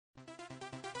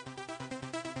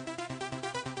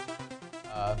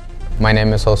My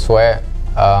name is Josue.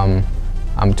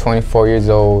 I'm 24 years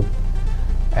old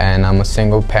and I'm a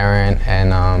single parent,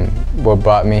 and what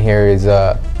brought me here is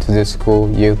to this school,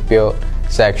 YouthBuild.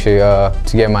 It's actually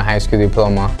to get my high school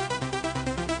diploma.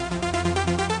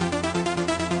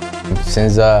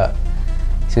 Since I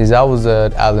was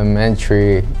at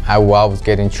elementary, I was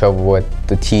getting in trouble with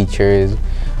the teachers.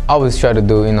 I always try to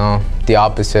do, the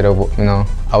opposite of,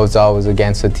 I was always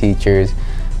against the teachers.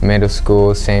 Middle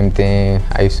school, same thing.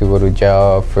 I used to go to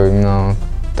jail for,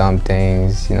 dumb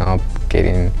things,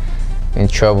 getting in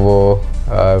trouble,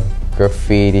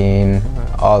 graffitiing,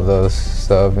 all those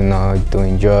stuff,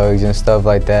 doing drugs and stuff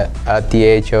like that. At the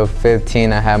age of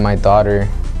 15, I had my daughter,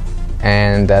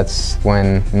 and that's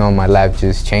when, my life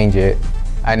just changed.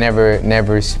 I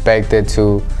never expected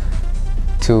to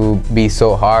be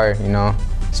so hard,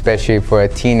 especially for a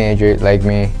teenager like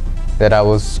me, that I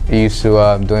was used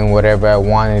to doing whatever I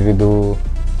wanted to do.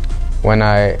 When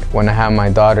I had my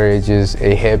daughter, it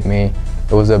hit me.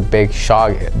 It was a big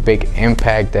shock, a big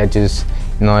impact that just,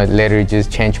 it literally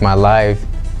just changed my life.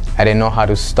 I didn't know how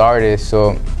to start it,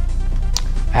 so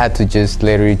I had to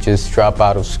literally drop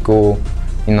out of school.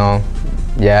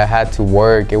 Yeah, I had to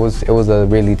work. It was a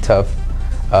really tough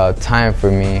time for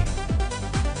me.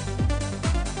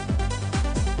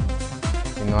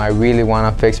 I really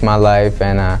want to fix my life,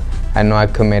 and I know I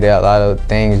committed a lot of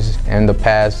things in the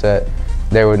past that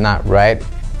they were not right,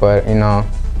 but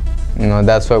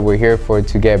that's what we're here for,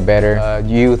 to get better.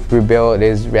 YouthBuild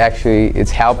is actually,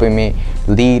 it's helping me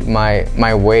lead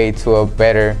my way to a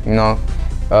better,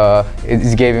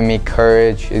 it's giving me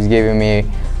courage, it's giving me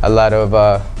a lot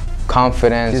of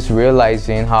confidence. Just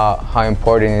realizing how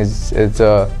important it's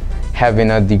having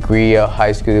a degree, a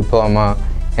high school diploma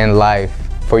in life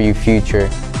for your future.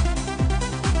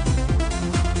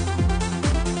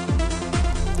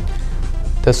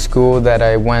 The school that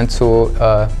I went to,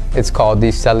 it's called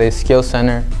the Saleh Skill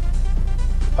Center.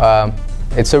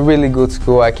 It's a really good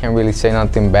school. I can't really say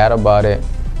nothing bad about it.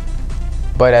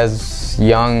 But as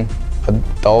young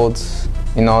adults,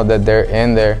 that they're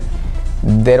in there,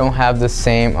 they don't have the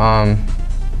same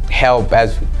help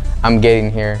as I'm getting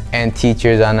here. And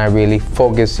teachers are not really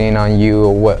focusing on you,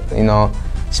 or what,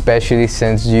 especially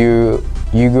since you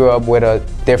grew up with a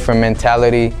different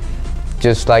mentality,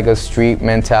 just like a street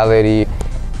mentality.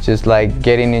 Just like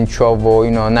getting in trouble,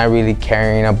 not really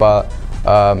caring about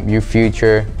your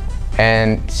future.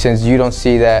 And since you don't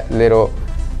see that little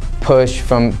push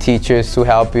from teachers to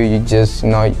help you,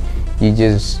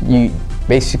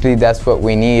 basically that's what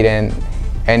we need. And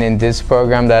in this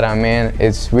program that I'm in,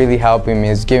 it's really helping me.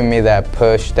 It's giving me that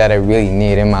push that I really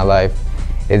need in my life.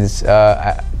 It's,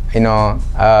 to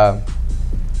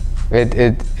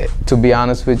be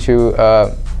honest with you,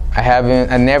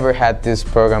 I never had this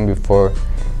program before.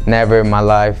 Never in my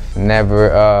life,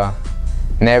 never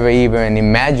even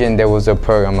imagined there was a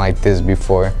program like this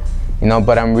before,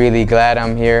 but I'm really glad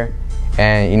I'm here,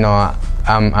 and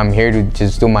I'm here to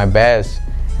just do my best,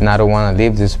 and I don't want to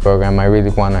leave this program. I really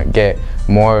want to get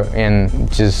more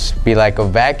and just be like a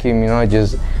vacuum,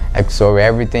 just absorb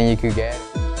everything you could get.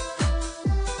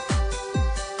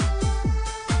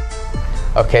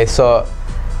 Okay, so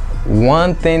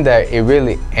one thing that it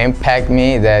really impacted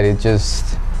me, that it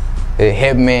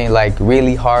hit me like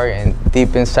really hard and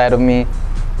deep inside of me,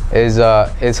 is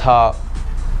how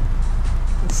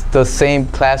the same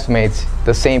classmates,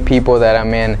 the same people that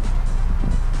I'm in,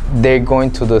 they're going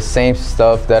through the same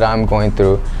stuff that I'm going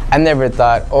through. I never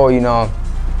thought,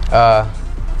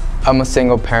 I'm a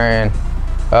single parent,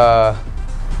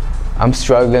 I'm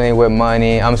struggling with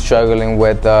money, I'm struggling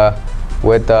with a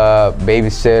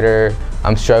babysitter,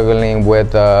 I'm struggling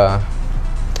with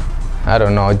I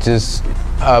don't know, just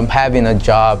having a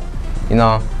job,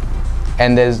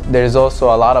 and there's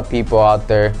also a lot of people out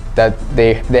there that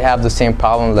they have the same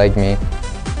problem like me.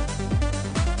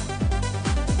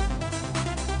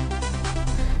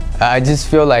 I just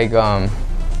feel like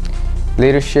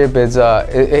leadership is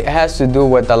it has to do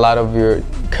with a lot of your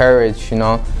courage,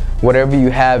 whatever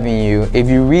you have in you. If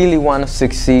you really want to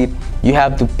succeed, you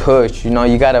have to push,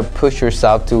 you gotta push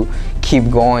yourself to keep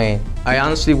going. I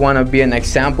honestly want to be an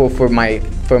example for my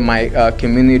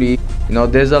community.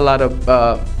 There's a lot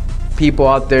of people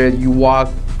out there, you walk,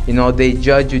 they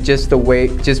judge you just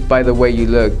by the way you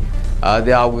look.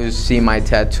 They always see my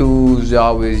tattoos, they're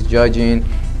always judging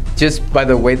just by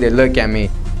the way they look at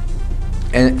me.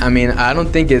 And I mean, I don't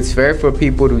think it's fair for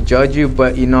people to judge you,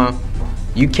 but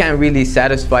you can't really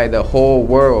satisfy the whole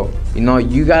world.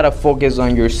 You gotta focus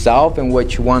on yourself and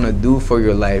what you want to do for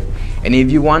your life. And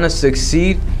if you want to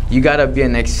succeed, you gotta be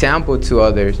an example to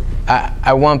others.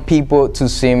 I want people to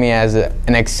see me as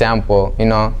an example.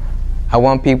 I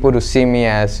want people to see me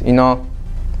as, you know,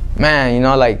 man, you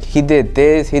know, like he did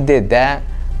this, he did that,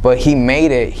 but he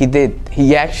made it.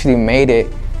 He actually made it.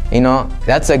 You know,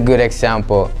 that's a good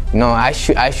example. You know, I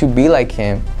should be like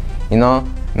him. You know,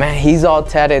 man, he's all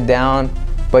tatted down,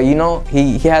 but you know,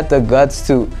 he had the guts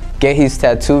to get his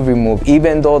tattoo removed,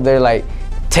 even though they're like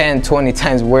 10, 20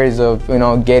 times worse of, you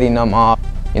know, getting them off.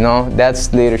 You know,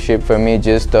 that's leadership for me,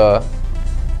 just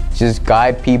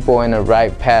guide people in the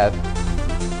right path.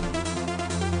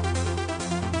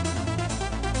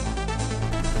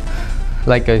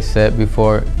 Like I said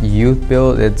before,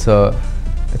 YouthBuild, it's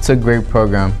a great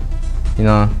program. You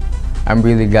know, I'm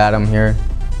really glad I'm here.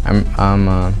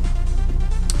 I'm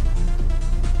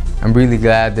really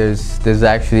glad there's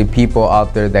actually people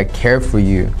out there that care for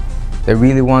you, that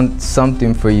really want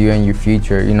something for you in your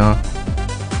future, you know.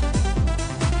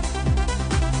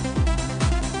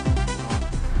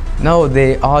 No,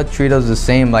 they all treat us the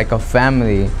same, like a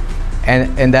family.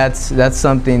 And that's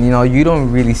something, you know, you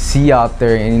don't really see out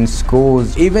there in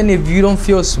schools. Even if you don't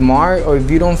feel smart, or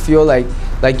if you don't feel like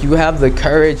you have the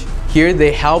courage, here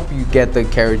they help you get the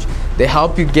courage. They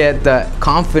help you get the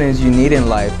confidence you need in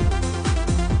life.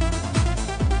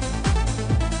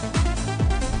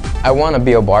 I want to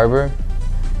be a barber.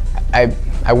 I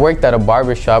worked at a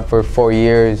barber shop for 4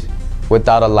 years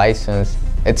without a license.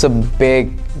 It's a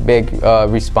big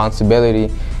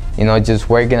responsibility. You know, just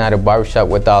working at a barbershop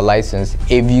without a license.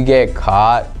 If you get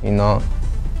caught, you know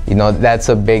that's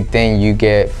a big thing. You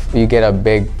get a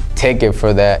big ticket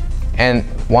for that. And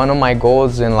one of my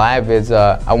goals in life is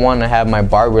I want to have my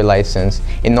barber license.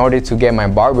 In order to get my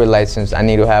barber license, I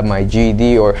need to have my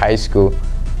GED or high school,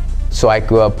 so I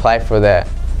could apply for that.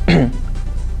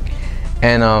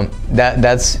 And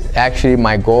that's actually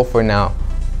my goal for now.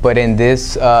 But in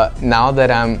this, now that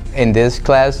I'm in this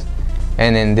class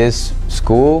and in this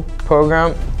school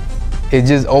program, it's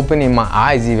just opening my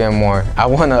eyes even more. I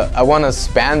wanna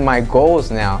expand my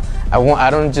goals now. I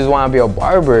don't just want to be a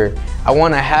barber. I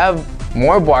want to have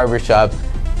more barbershops.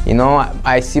 You know,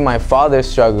 I see my father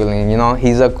struggling. You know,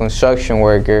 he's a construction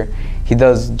worker. He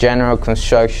does general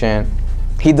construction.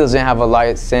 He doesn't have a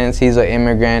license. He's an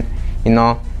immigrant. You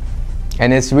know,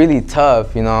 and it's really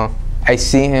tough. You know, I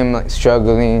see him like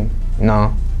struggling. You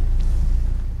know.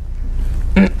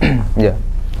 Yeah.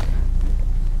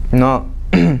 No,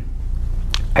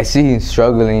 I see him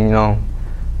struggling, you know,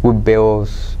 with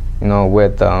bills, you know,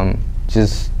 with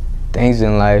just things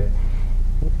in life.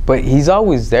 But he's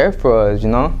always there for us, you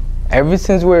know. Ever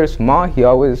since we were small, he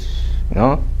always, you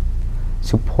know,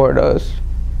 support us.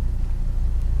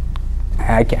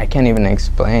 I can't even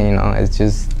explain, you know. It's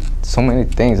just so many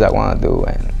things I want to do,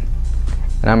 and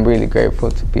I'm really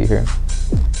grateful to be here.